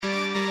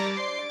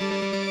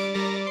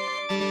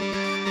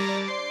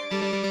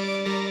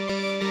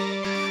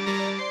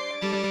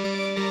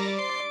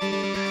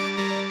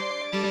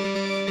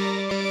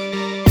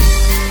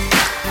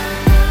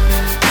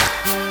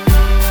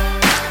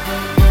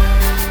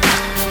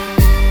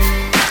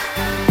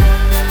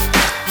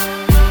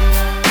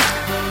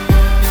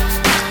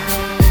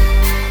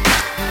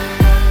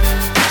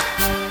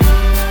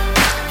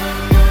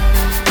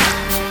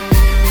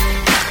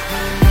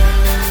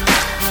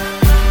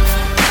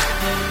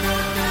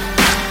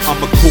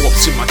I'm a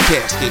corpse in my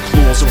casket,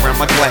 claws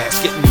around my glass,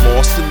 getting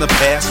lost in the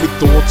past with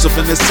thoughts of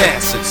an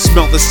assassin.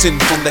 Smell the sin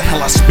from the hell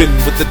I spin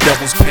with the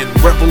devil's pen,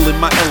 revel in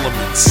my element,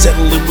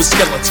 settling with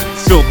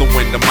skeletons. Feel the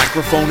wind, a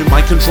microphone and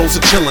my control's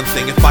a chillin'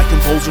 thing. If I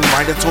compose and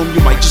write a tome, you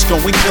might just go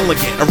and kill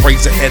again.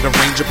 Eraserhead,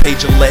 arrange a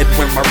page of lead.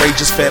 When my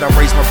rage is fed, I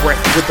raise my breath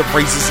with the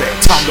razor's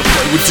edge. Time to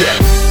play with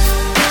death.